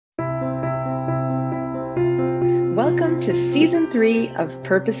Welcome to Season 3 of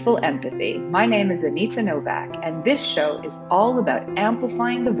Purposeful Empathy. My name is Anita Novak, and this show is all about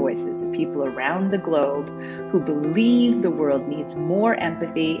amplifying the voices of people around the globe who believe the world needs more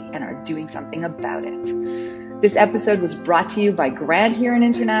empathy and are doing something about it. This episode was brought to you by Grand Huron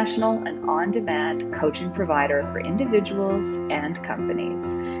International, an on-demand coaching provider for individuals and companies.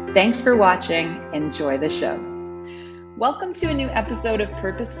 Thanks for watching. Enjoy the show. Welcome to a new episode of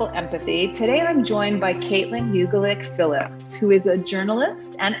Purposeful Empathy. Today I'm joined by Caitlin Ugolik Phillips, who is a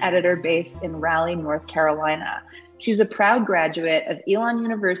journalist and editor based in Raleigh, North Carolina. She's a proud graduate of Elon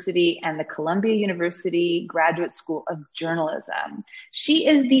University and the Columbia University Graduate School of Journalism. She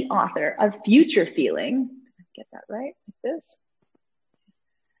is the author of Future Feeling. Get that right? Like this.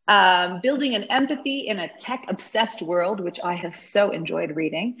 Building an Empathy in a Tech-Obsessed World, which I have so enjoyed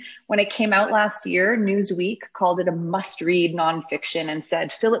reading. When it came out last year, Newsweek called it a must-read nonfiction and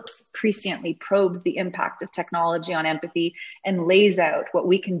said, Phillips presciently probes the impact of technology on empathy and lays out what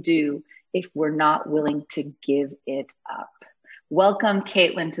we can do if we're not willing to give it up. Welcome,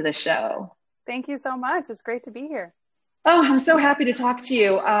 Caitlin, to the show. Thank you so much. It's great to be here. Oh, I'm so happy to talk to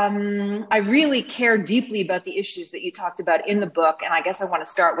you. I really care deeply about the issues that you talked about in the book. And I guess I want to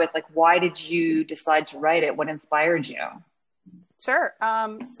start with, why did you decide to write it? What inspired you? Sure.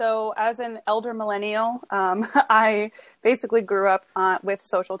 So as an elder millennial, I basically grew up with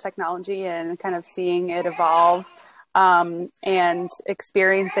social technology and kind of seeing it evolve and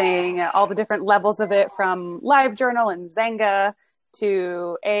experiencing all the different levels of it, from LiveJournal and Xanga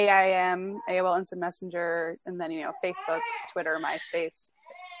to AIM, AOL Instant Messenger, and then, Facebook, Twitter, MySpace,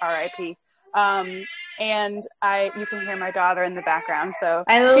 RIP. And you can hear my daughter in the background. So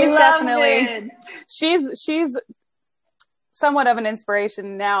she's somewhat of an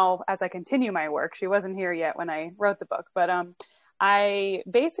inspiration now as I continue my work. She wasn't here yet when I wrote the book, but I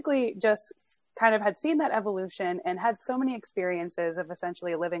basically just kind of had seen that evolution and had so many experiences of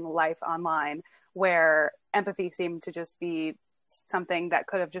essentially living life online where empathy seemed to just be something that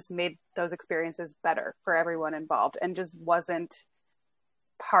could have just made those experiences better for everyone involved, and just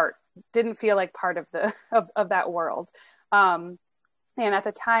didn't feel like part of of that world. And at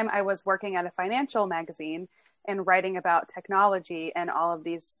the time I was working at a financial magazine and writing about technology and all of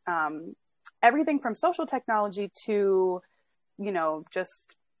these, everything from social technology to,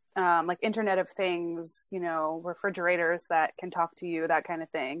 just like Internet of Things, refrigerators that can talk to you, that kind of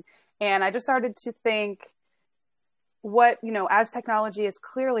thing. And I just started to think, as technology is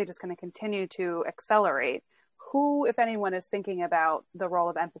clearly just going to continue to accelerate, who, if anyone, is thinking about the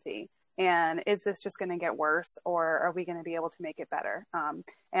role of empathy? And is this just going to get worse, or are we going to be able to make it better?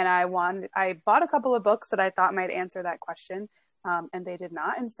 And I bought a couple of books that I thought might answer that question, and they did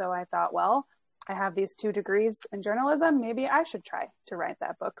not. And so I thought, well, I have these 2 degrees in journalism. Maybe I should try to write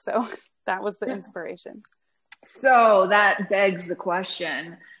that book. So that was the inspiration. So that begs the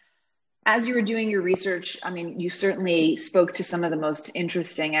question. As you were doing your research, you certainly spoke to some of the most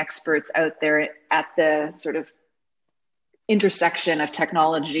interesting experts out there at the sort of intersection of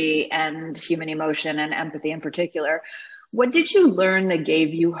technology and human emotion and empathy in particular. What did you learn that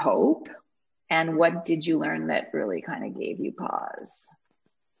gave you hope? And what did you learn that really kind of gave you pause?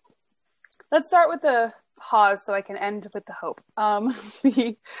 Let's start with the pause so I can end with the hope. A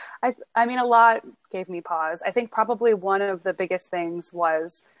lot gave me pause. I think probably one of the biggest things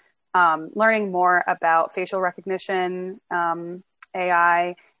was learning more about facial recognition,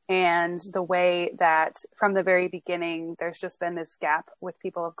 AI, and the way that from the very beginning, there's just been this gap with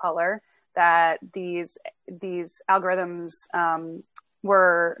people of color, that these algorithms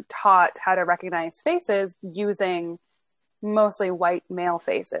were taught how to recognize faces using mostly white male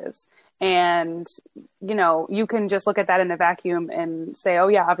faces. And, you can just look at that in a vacuum and say, oh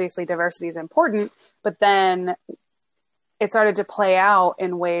yeah, obviously diversity is important, but then it started to play out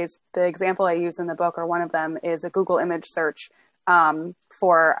in ways. The example I use in the book, or one of them, is a Google image search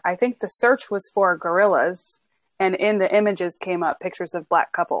I think the search was for gorillas, and in the images came up pictures of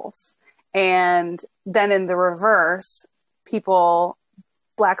Black couples. And then in the reverse,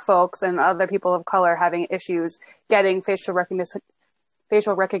 Black folks and other people of color having issues getting facial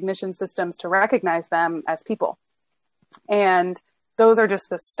recognition systems to recognize them as people. And those are just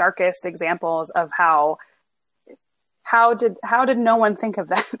the starkest examples of how did no one think of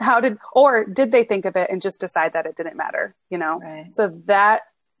that? Or did they think of it and just decide that it didn't matter, Right. So that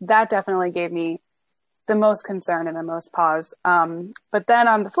definitely gave me the most concern and the most pause. But then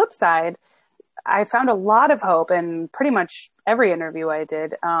on the flip side, I found a lot of hope in pretty much every interview I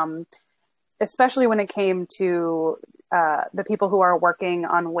did, especially when it came to the people who are working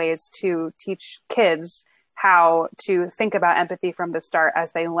on ways to teach kids how to think about empathy from the start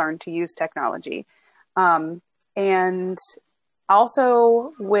as they learn to use technology. And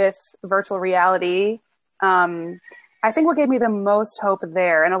also with virtual reality, I think what gave me the most hope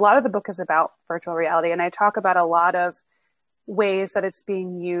there, and a lot of the book is about virtual reality, and I talk about a lot of ways that it's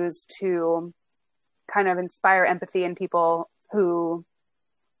being used to kind of inspire empathy in people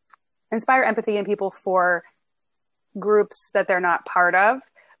for groups that they're not part of.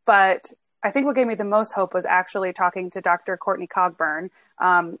 But I think what gave me the most hope was actually talking to Dr. Courtney Cogburn,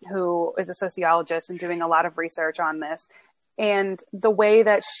 who is a sociologist and doing a lot of research on this. And the way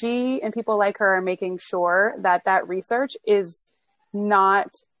that she and people like her are making sure that that research is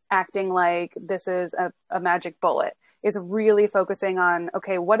not acting like this is a magic bullet, is really focusing on,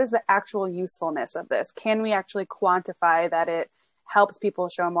 okay, what is the actual usefulness of this? Can we actually quantify that it helps people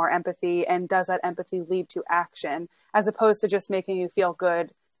show more empathy, and does that empathy lead to action, as opposed to just making you feel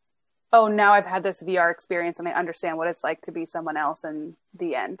good? Oh, now I've had this VR experience and I understand what it's like to be someone else in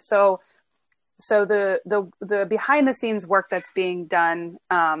the end. So the behind the scenes work that's being done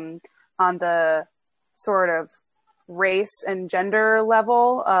on the sort of race and gender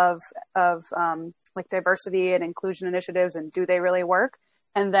level of like diversity and inclusion initiatives, and do they really work?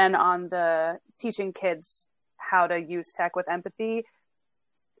 And then on the teaching kids how to use tech with empathy,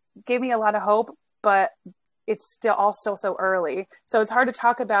 gave me a lot of hope, but it's still so early. So it's hard to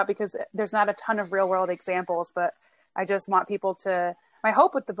talk about because there's not a ton of real world examples, but I just want people to, my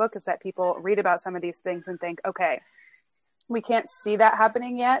hope with the book is that people read about some of these things and think, okay, we can't see that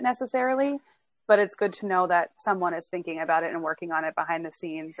happening yet necessarily, but it's good to know that someone is thinking about it and working on it behind the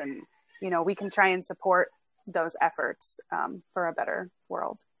scenes. And, you know, we can try and support those efforts for a better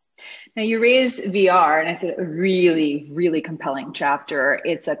world. Now you raised VR, and it's a really, really compelling chapter.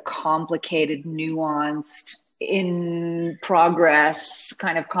 It's a complicated, nuanced, in progress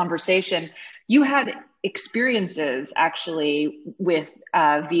kind of conversation. You had experiences actually with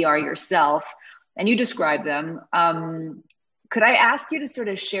VR yourself, and you described them. Could I ask you to sort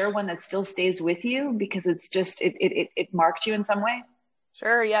of share one that still stays with you because it's just, it marked you in some way?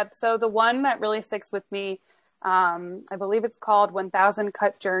 Sure. Yeah. So the one that really sticks with me, I believe it's called 1000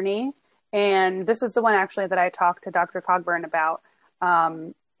 Cut Journey. And this is the one actually that I talked to Dr. Cogburn about.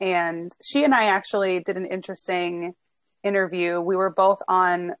 And she and I actually did an interesting interview. We were both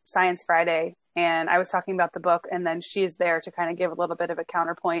on Science Friday, and I was talking about the book, and then she's there to kind of give a little bit of a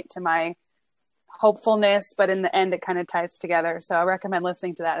counterpoint to my hopefulness, but in the end, it kind of ties together. So I recommend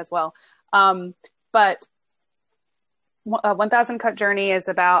listening to that as well. But 1000 Cut Journey is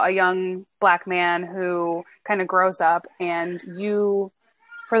about a young Black man who kind of grows up, and you,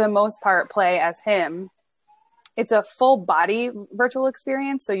 for the most part, play as him. It's a full body virtual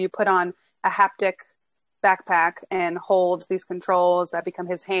experience. So you put on a haptic backpack and hold these controls that become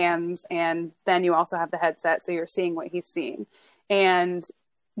his hands. And then you also have the headset. So you're seeing what he's seeing. And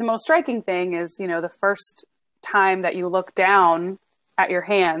the most striking thing is, you know, the first time that you look down at your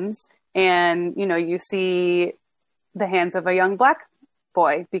hands and, you know, you see the hands of a young Black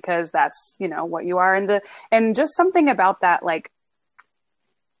boy, because that's, you know, what you are. And just something about that, like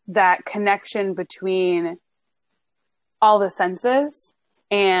that connection between all the senses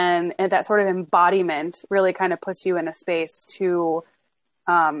and that sort of embodiment really kind of puts you in a space to,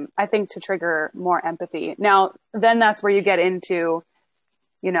 I think, to trigger more empathy. Now, then that's where you get into,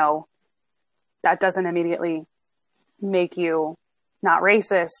 you know, that doesn't immediately make you not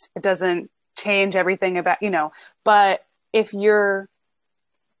racist. It doesn't change everything about, you know, but if you're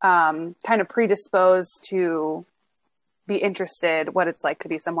kind of predisposed to be interested what it's like to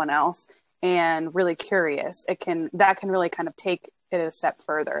be someone else and really curious, that can really kind of take it a step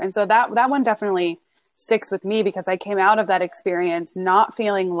further. And so that one definitely sticks with me, because I came out of that experience not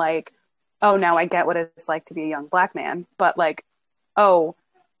feeling like, oh, now I get what it's like to be a young Black man, but like, oh,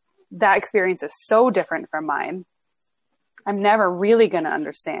 that experience is so different from mine. I'm never really going to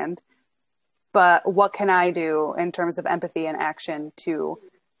understand, but what can I do in terms of empathy and action to,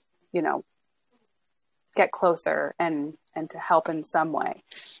 you know, get closer and to help in some way.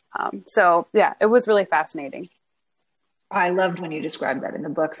 So yeah, it was really fascinating. I loved when you described that in the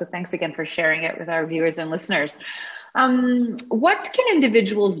book. So thanks again for sharing it with our viewers and listeners. What can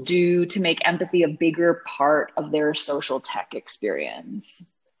individuals do to make empathy a bigger part of their social tech experience?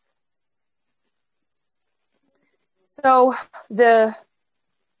 So the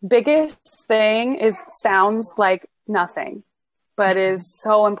biggest thing sounds like nothing, but is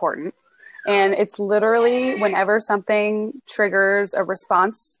so important. And it's literally whenever something triggers a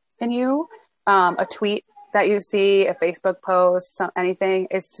response in you, a tweet that you see, a Facebook post, anything,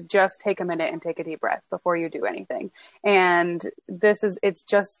 is to just take a minute and take a deep breath before you do anything. And it's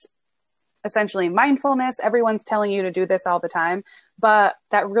essentially mindfulness. Everyone's telling you to do this all the time, but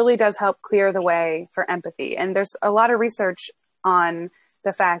that really does help clear the way for empathy. And there's a lot of research on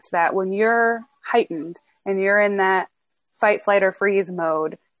the fact that when you're heightened and you're in that fight, flight, or freeze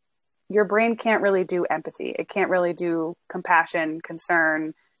mode, your brain can't really do empathy. It can't really do compassion,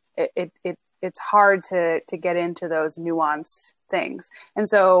 concern. It's hard to get into those nuanced things. And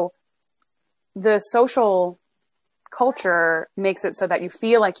so the social culture makes it so that you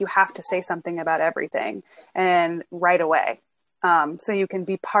feel like you have to say something about everything and right away. So you can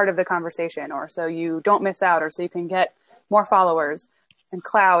be part of the conversation, or so you don't miss out, or so you can get more followers and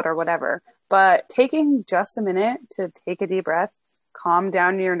clout or whatever. But taking just a minute to take a deep breath, calm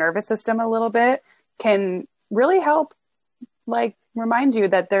down your nervous system a little bit, can really help, like, remind you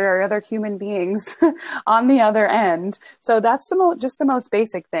that there are other human beings on the other end. So that's just the most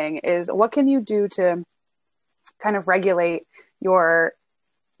basic thing, is what can you do to kind of regulate your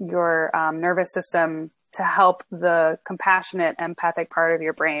nervous system to help the compassionate, empathic part of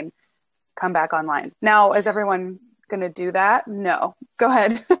your brain come back online. Now, is everyone going to do that? No. Go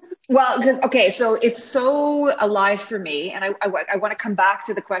ahead. Well, so it's so alive for me. And I want to come back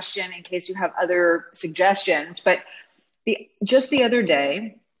to the question in case you have other suggestions. But just the other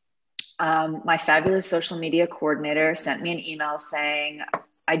day, my fabulous social media coordinator sent me an email saying,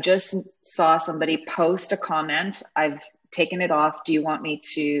 I just saw somebody post a comment. I've taken it off. Do you want me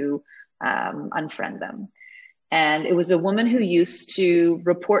to unfriend them? And it was a woman who used to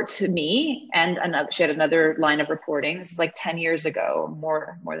report to me, and she had another line of reporting. This is like 10 years ago,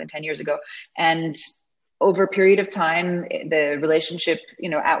 more than 10 years ago. And over a period of time, the relationship,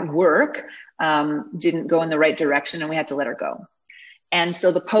 at work, didn't go in the right direction, and we had to let her go. And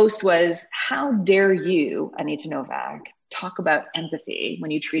so the post was, how dare you, Anita Novak, talk about empathy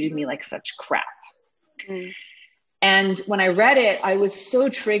when you treated me like such crap? Mm. And when I read it, I was so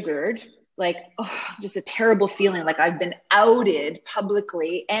triggered, like, just a terrible feeling. Like, I've been outed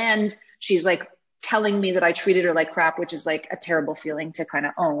publicly, and she's like telling me that I treated her like crap, which is like a terrible feeling to kind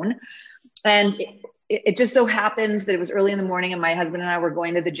of own. And it just so happened that it was early in the morning, and my husband and I were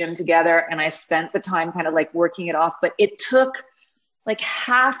going to the gym together, and I spent the time kind of like working it off, but it took like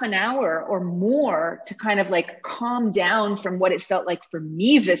half an hour or more to kind of like calm down from what it felt like for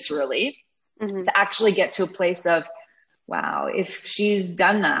me viscerally, mm-hmm. to actually get to a place of, wow, if she's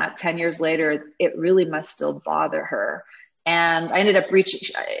done that 10 years later, it really must still bother her. And I ended up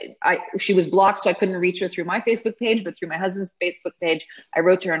she was blocked, so I couldn't reach her through my Facebook page, but through my husband's Facebook page, I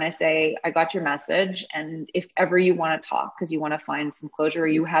wrote to her and I say, I got your message. And if ever you want to talk, because you want to find some closure, or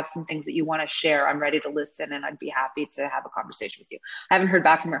you have some things that you want to share, I'm ready to listen, and I'd be happy to have a conversation with you. I haven't heard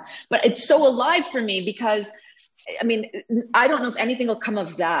back from her, but it's so alive for me because, I mean, I don't know if anything will come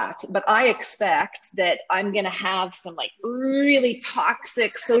of that, but I expect that I'm going to have some like really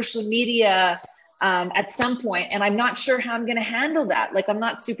toxic social media at some point, and I'm not sure how I'm going to handle that. Like, I'm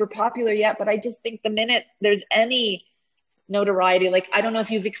not super popular yet, but I just think the minute there's any notoriety, like, I don't know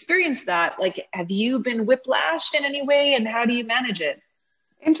if you've experienced that. Like, have you been whiplashed in any way, and how do you manage it?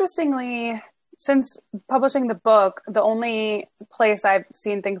 Interestingly, since publishing the book, the only place I've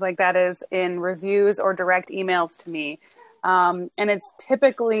seen things like that is in reviews or direct emails to me. And it's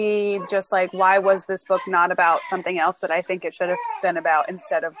typically just like, why was this book not about something else that I think it should have been about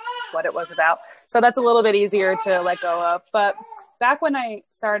instead of what it was about? So that's a little bit easier to let go of. But back when I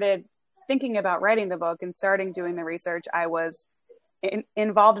started thinking about writing the book and starting doing the research, I was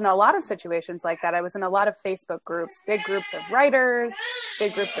involved in a lot of situations like that. I was in a lot of Facebook groups, big groups of writers,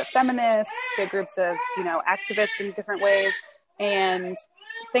 big groups of feminists, big groups of, activists in different ways. And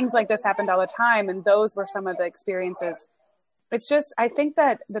things like this happened all the time. And those were some of the experiences. It's just, I think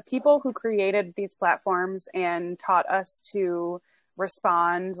that the people who created these platforms and taught us to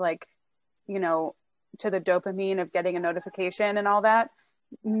respond, like, to the dopamine of getting a notification and all that,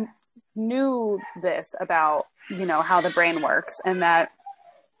 knew this about, how the brain works, and that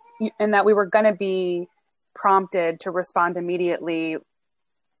we were going to be prompted to respond immediately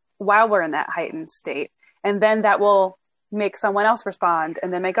while we're in that heightened state. And then that will make someone else respond,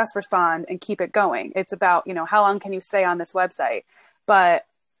 and then make us respond, and keep it going. It's about, how long can you stay on this website? But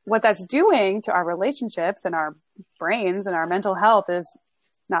what that's doing to our relationships and our brains and our mental health is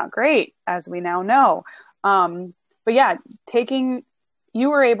not great, as we now know. But yeah, you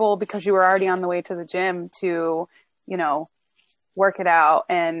were able, because you were already on the way to the gym, to, work it out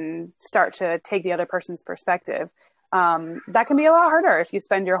and start to take the other person's perspective. That can be a lot harder if you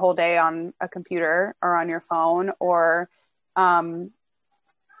spend your whole day on a computer or on your phone, or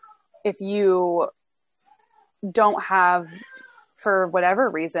if you don't have, for whatever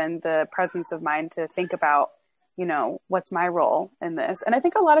reason, the presence of mind to think about what's my role in this? And I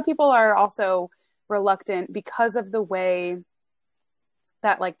think a lot of people are also reluctant because of the way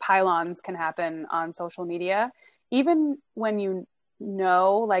that like pylons can happen on social media, even when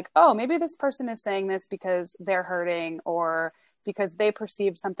like, oh, maybe this person is saying this because they're hurting or because they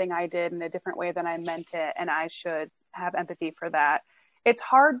perceived something I did in a different way than I meant it, and I should have empathy for that. It's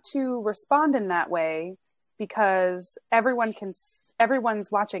hard to respond in that way because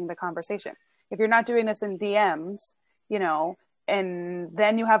everyone's watching the conversation. If you're not doing this in DMs, and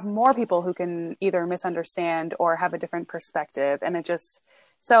then you have more people who can either misunderstand or have a different perspective. And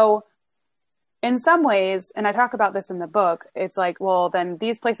so in some ways, and I talk about this in the book, it's like, well, then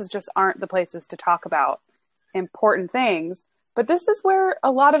these places just aren't the places to talk about important things. But this is where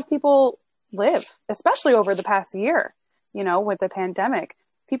a lot of people live, especially over the past year, with the pandemic.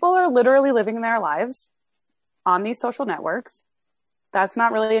 People are literally living their lives on these social networks. That's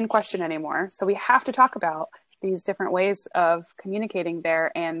not really in question anymore. So we have to talk about these different ways of communicating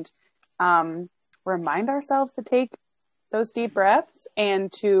there and remind ourselves to take those deep breaths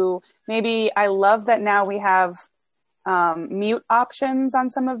and to I love that now we have mute options on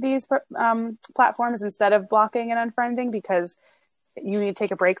some of these platforms instead of blocking and unfriending, because you need to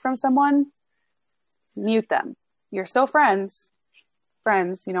take a break from someone, mute them. You're still friends,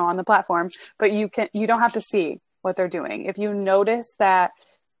 on the platform, but you don't have to see what they're doing. If you notice that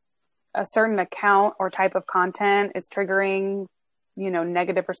a certain account or type of content is triggering,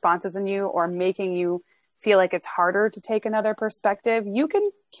 negative responses in you or making you feel like it's harder to take another perspective, you can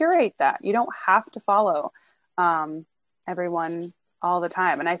curate that. You don't have to follow everyone all the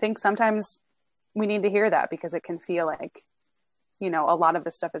time. And I think sometimes we need to hear that because it can feel like, a lot of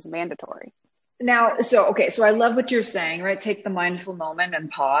this stuff is mandatory. Now, so I love what you're saying, right? Take the mindful moment and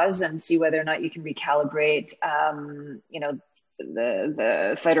pause and see whether or not you can recalibrate,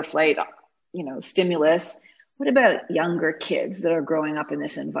 the fight or flight, stimulus. What about younger kids that are growing up in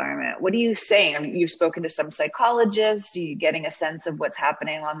this environment? What are you saying? I mean, you've spoken to some psychologists. Are you getting a sense of what's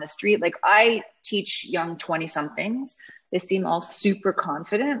happening on the street? Like, I teach young 20 somethings. They seem all super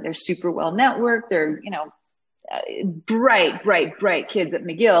confident. They're super well networked. They're, bright kids at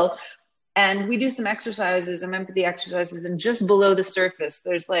McGill. And we do some exercises, some empathy exercises, and just below the surface,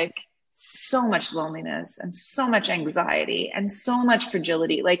 there's like so much loneliness and so much anxiety and so much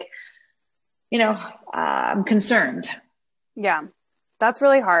fragility. Like, I'm concerned. Yeah, that's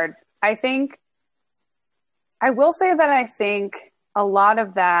really hard. I will say that I think a lot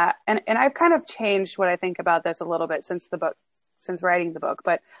of that, and I've kind of changed what I think about this a little bit since writing the book,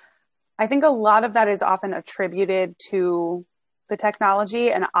 but I think a lot of that is often attributed to the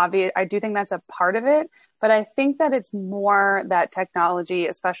technology, and I do think that's a part of it, but I think that it's more that technology,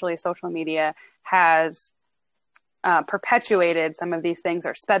 especially social media, has perpetuated some of these things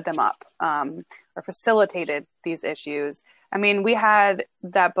or sped them up or facilitated these issues. I mean, we had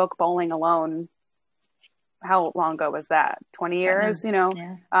that book Bowling Alone. How long ago was that? 20 years,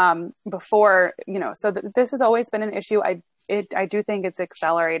 Yeah. Before, so this has always been an issue. I do think it's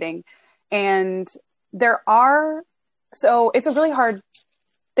accelerating, and so it's a really hard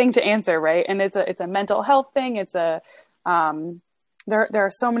thing to answer, right? And it's a mental health thing. It's there are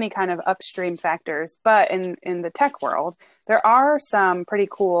so many kind of upstream factors, but in the tech world, there are some pretty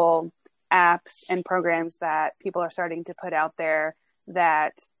cool apps and programs that people are starting to put out there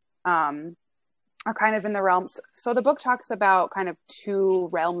that are kind of in the realms. So the book talks about kind of two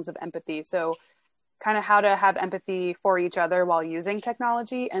realms of empathy. So kind of how to have empathy for each other while using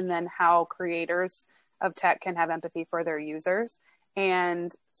technology, and then how creators of tech can have empathy for their users.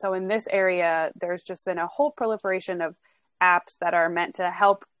 And so in this area, there's just been a whole proliferation of apps that are meant to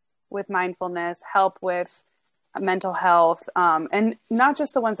help with mindfulness, help with mental health, and not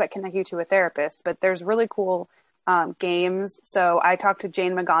just the ones that connect you to a therapist, but there's really cool games. So I talked to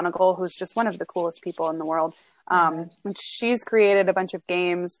Jane McGonigal, who's just one of the coolest people in the world. And she's created a bunch of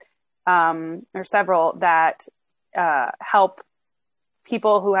games, or several, that help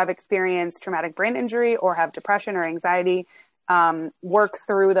people who have experienced traumatic brain injury or have depression or anxiety work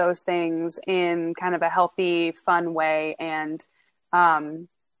through those things in kind of a healthy, fun way, and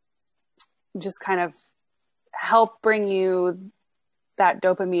just kind of help bring you that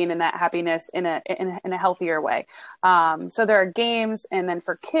dopamine and that happiness in a healthier way. So there are games, and then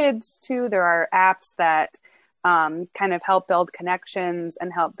for kids too, there are apps that kind of help build connections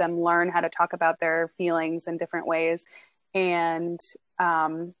and help them learn how to talk about their feelings in different ways. And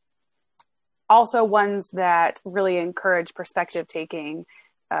also ones that really encourage perspective taking,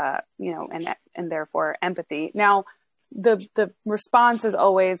 and therefore empathy. Now, the response is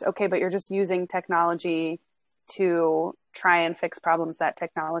always, okay, but you're just using technology to try and fix problems that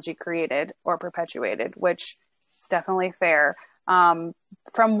technology created or perpetuated, which definitely fair. From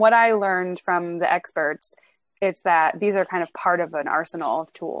what I learned from the experts, it's that these are kind of part of an arsenal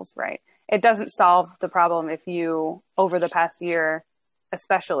of tools, right? It doesn't solve the problem if you, over the past year,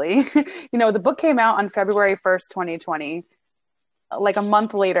 especially, the book came out on February 1st, 2020. Like a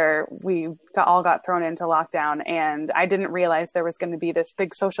month later, we all got thrown into lockdown, and I didn't realize there was going to be this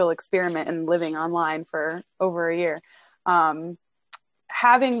big social experiment in living online for over a year.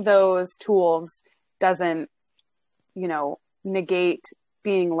 Having those tools doesn't, negate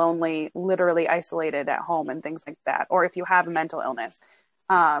being lonely, literally isolated at home and things like that, or if you have a mental illness.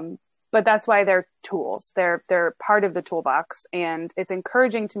 But that's why they're tools. They're part of the toolbox. And it's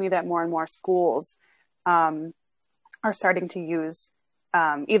encouraging to me that more and more schools are starting to use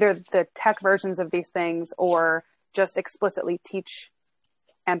either the tech versions of these things or just explicitly teach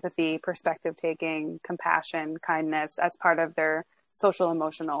empathy, perspective taking, compassion, kindness as part of their social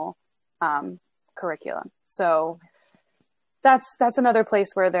emotional curriculum. So that's another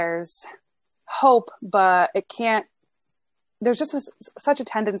place where there's hope, but it can't. There's just such a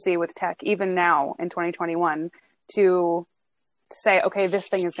tendency with tech, even now in 2021, to say, okay, this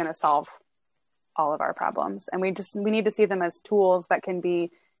thing is going to solve all of our problems. And we need to see them as tools that can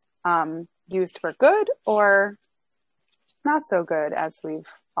be used for good or not so good, as we've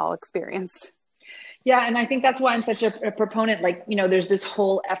all experienced. Yeah. And I think that's why I'm such a proponent. There's this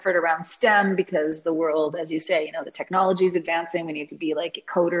whole effort around STEM because the world, as you say, the technology is advancing. We need to be like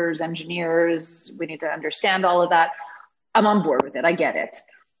coders, engineers. We need to understand all of that. I'm on board with it. I get it.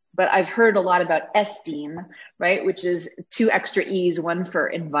 But I've heard a lot about STEAM, right? Which is 2 extra E's, one for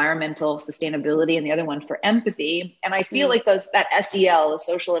environmental sustainability and the other one for empathy. And I feel like that SEL, the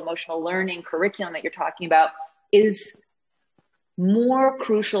social emotional learning curriculum that you're talking about, is more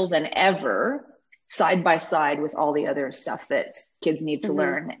crucial than ever, side by side with all the other stuff that kids need to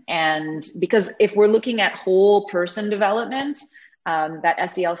learn. And because if we're looking at whole person development,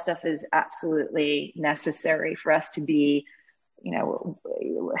 that SEL stuff is absolutely necessary for us to be,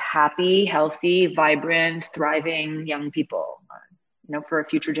 happy, healthy, vibrant, thriving young people, for a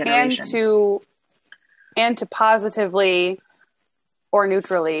future generation. And to positively or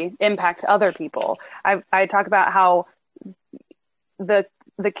neutrally impact other people. I talk about how the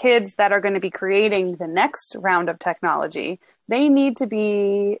kids that are going to be creating the next round of technology, they need to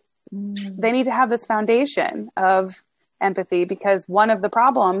have this foundation of empathy, because one of the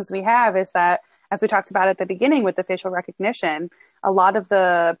problems we have is that, as we talked about at the beginning with the facial recognition, a lot of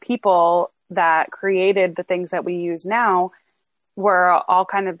the people that created the things that we use now were all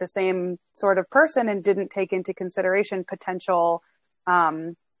kind of the same sort of person and didn't take into consideration potential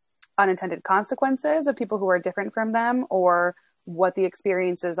unintended consequences of people who are different from them, or what the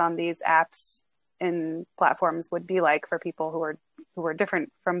experiences on these apps and platforms would be like for people who are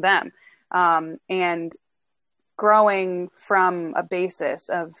different from them. And growing from a basis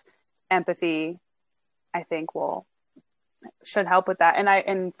of empathy, I think should help with that.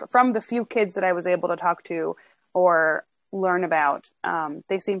 And from the few kids that I was able to talk to or learn about,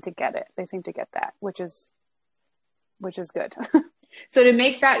 they seem to get it. They seem to get that, which is good. So to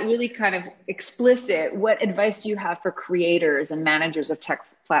make that really kind of explicit, what advice do you have for creators and managers of tech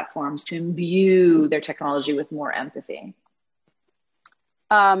platforms to imbue their technology with more empathy?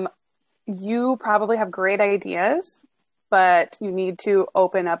 You probably have great ideas, but you need to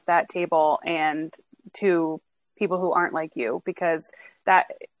open up that table and to people who aren't like you, because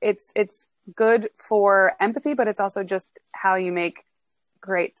that it's good for empathy, but it's also just how you make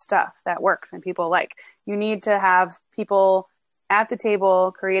great stuff that works and people like. You need to have people at the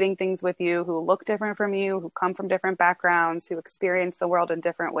table creating things with you who look different from you, who come from different backgrounds, who experience the world in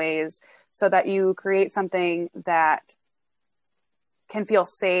different ways, so that you create something that can feel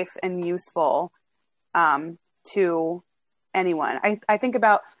safe and useful to anyone. I think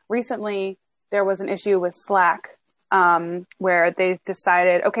about recently, there was an issue with Slack where they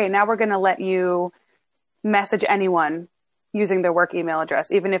decided, okay, now we're going to let you message anyone using their work email address,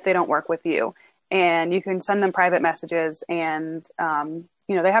 even if they don't work with you. And you can send them private messages, and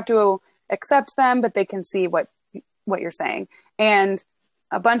they have to accept them, but they can see what you're saying. And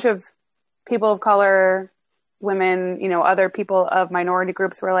a bunch of people of color, women, other people of minority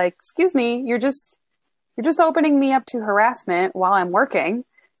groups were like, excuse me, you're just opening me up to harassment while I'm working.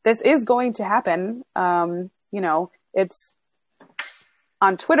 This is going to happen. It's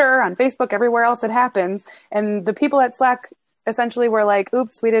on Twitter, on Facebook, everywhere else it happens. And the people at Slack essentially were like,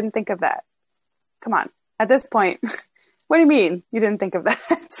 oops, we didn't think of that. Come on. At this point, what do you mean you didn't think of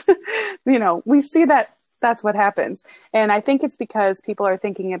that? We see that that's what happens. And I think it's because people are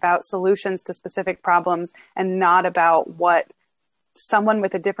thinking about solutions to specific problems and not about what someone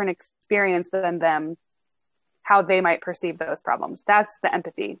with a different experience than them how they might perceive those problems. That's the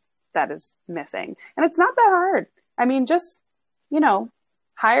empathy that is missing. And it's not that hard. I mean, just,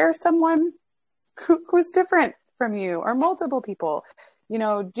 hire someone who's different from you, or multiple people,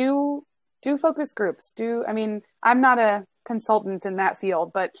 do focus groups. I'm not a consultant in that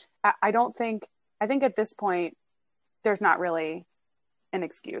field, but I think at this point, there's not really an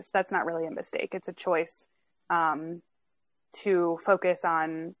excuse. That's not really a mistake. It's a choice to focus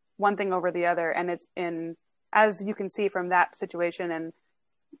on one thing over the other. And as you can see from that situation and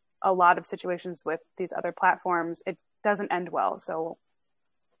a lot of situations with these other platforms, it doesn't end well. So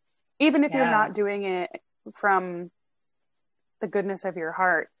even if you're not doing it from the goodness of your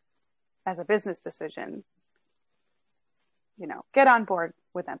heart as a business decision, get on board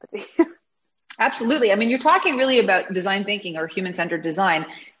with empathy. Absolutely. I mean, you're talking really about design thinking or human-centered design,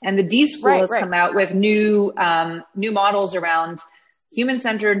 and the D School has come out with new models around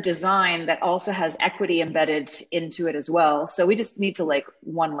human-centered design that also has equity embedded into it as well. So we just need to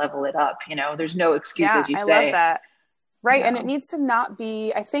one level it up. There's no excuse, as you say. I love that. Right. And it needs to not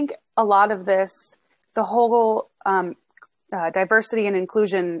be, I think a lot of this, the whole diversity and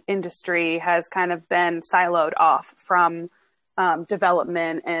inclusion industry has kind of been siloed off from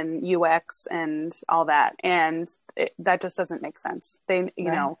development and UX and all that. And that just doesn't make sense. It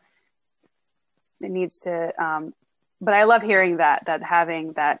needs to, but I love hearing that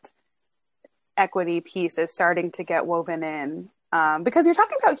having that equity piece is starting to get woven in, because you're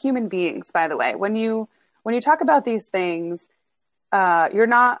talking about human beings, by the way. When you talk about these things,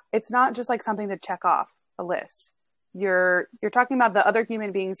 it's not just like something to check off a list. You're talking about the other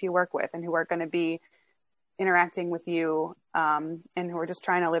human beings you work with and who are going to be interacting with you, and who are just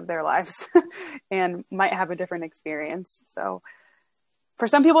trying to live their lives and might have a different experience. So for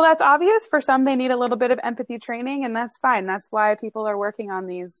some people that's obvious. For some, they need a little bit of empathy training, and that's fine. That's why people are working on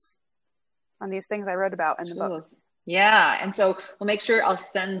these things I wrote about in the book. Yeah. And so we'll make sure I'll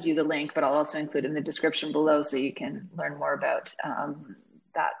send you the link, but I'll also include in the description below so you can learn more about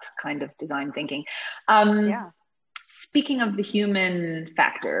that kind of design thinking. Speaking of the human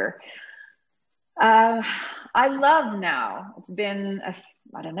factor, I love now, it's been,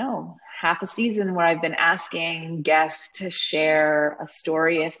 half a season where I've been asking guests to share a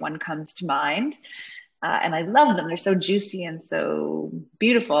story if one comes to mind. And I love them. They're so juicy and so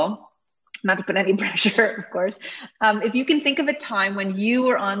beautiful. Not to put any pressure, of course. If you can think of a time when you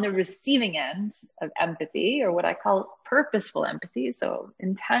were on the receiving end of empathy, or what I call purposeful empathy, so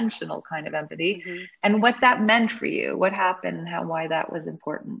intentional kind of empathy, and what that meant for you, what happened, and why that was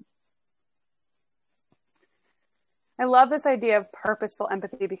important. I love this idea of purposeful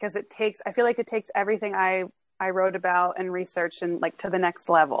empathy because I feel like it takes everything I wrote about and researched and to the next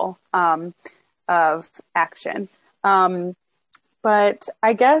level of action. But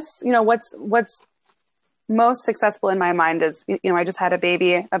I guess, what's most successful in my mind is, I just had a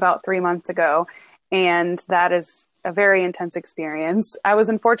baby about 3 months ago, and that is a very intense experience. I was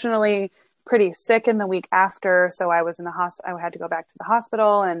unfortunately pretty sick in the week after, so I was in the I had to go back to the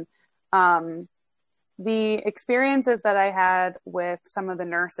hospital, and the experiences that I had with some of the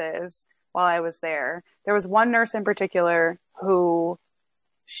nurses while I was there was one nurse in particular who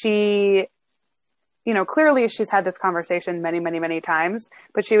clearly she's had this conversation many, many, many times,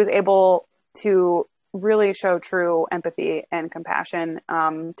 but she was able to really show true empathy and compassion,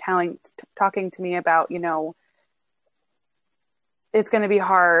 talking to me about, it's going to be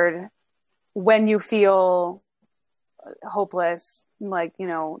hard when you feel hopeless,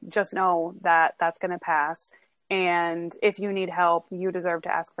 just know that that's going to pass. And if you need help, you deserve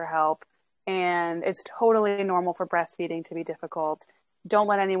to ask for help. And it's totally normal for breastfeeding to be difficult. Don't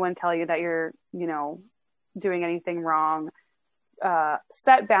let anyone tell you that you're, doing anything wrong.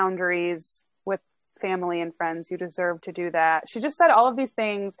 Set boundaries with family and friends. You deserve to do that. She just said all of these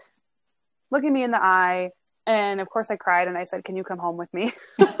things, looking me in the eye. And of course I cried and I said, can you come home with me?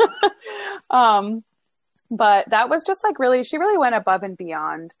 But that was just she really went above and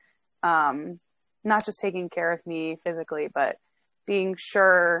beyond, not just taking care of me physically, but being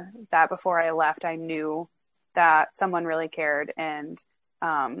sure that before I left, I knew that someone really cared and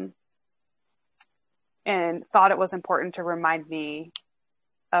thought it was important to remind me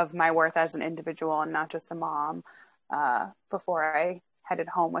of my worth as an individual and not just a mom, before I headed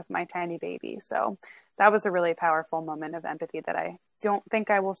home with my tiny baby. So that was a really powerful moment of empathy that I don't think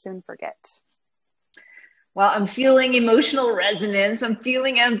I will soon forget. Well, I'm feeling emotional resonance. I'm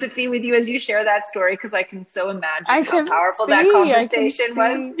feeling empathy with you as you share that story, because I can so imagine how powerful that conversation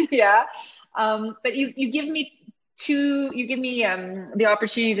was. Yeah. But you give me the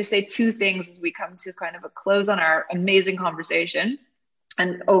opportunity to say two things as we come to kind of a close on our amazing conversation.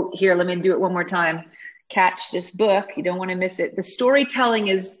 And here, let me do it one more time. catch this book. You don't want to miss it. The storytelling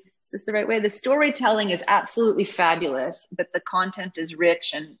is this the right way? The storytelling is absolutely fabulous, but the content is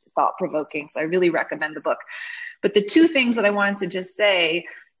rich and thought-provoking. So I really recommend the book. But the two things that I wanted to just say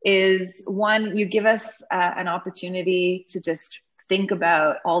is, one, you give us an opportunity to just think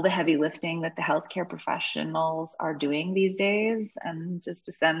about all the heavy lifting that the healthcare professionals are doing these days, and just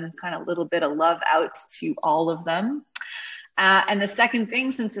to send kind of a little bit of love out to all of them. And the second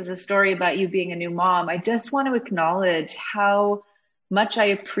thing, since there's a story about you being a new mom, I just want to acknowledge how much I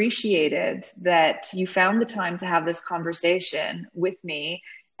appreciated that you found the time to have this conversation with me,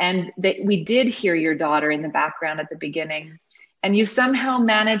 and that we did hear your daughter in the background at the beginning, and you somehow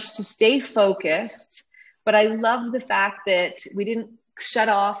managed to stay focused. But I love the fact that we didn't shut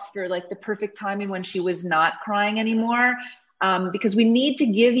off for like the perfect timing when she was not crying anymore, because we need to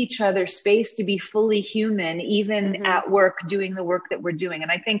give each other space to be fully human, even at work, doing the work that we're doing.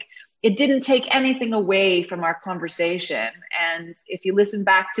 And I think it didn't take anything away from our conversation. And if you listen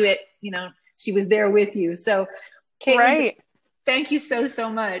back to it, you know, she was there with you. So Caitlin, right. Thank you so, so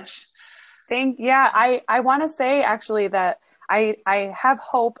much. I want to say actually that I have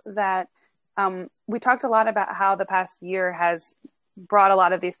hope that we talked a lot about how the past year has brought a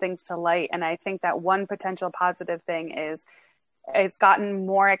lot of these things to light. And I think that one potential positive thing is it's gotten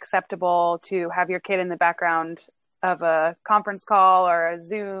more acceptable to have your kid in the background of a conference call or a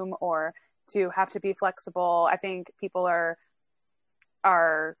Zoom, or to have to be flexible. I think people are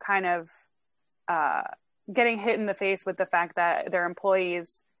kind of getting hit in the face with the fact that their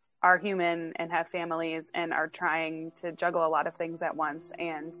employees are human and have families and are trying to juggle a lot of things at once.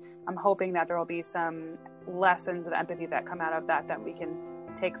 And I'm hoping that there will be some lessons of empathy that come out of that we can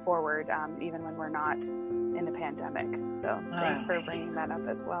take forward, even when we're not in a pandemic. So thanks for bringing that up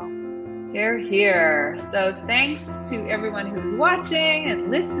as well. Hear, hear. So thanks to everyone who's watching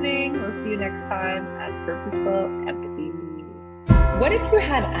and listening. We'll see you next time at Purposeful Empathy. What if you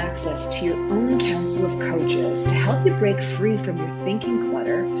had access to your own council of coaches to help you break free from your thinking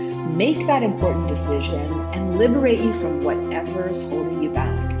clutter, make that important decision, and liberate you from whatever is holding you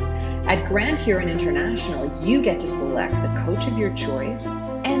back? At Grant Huron International, you get to select the coach of your choice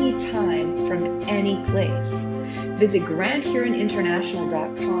anytime from any place. Visit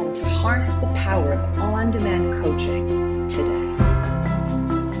granthuroninternational.com to harness the power of on-demand coaching today.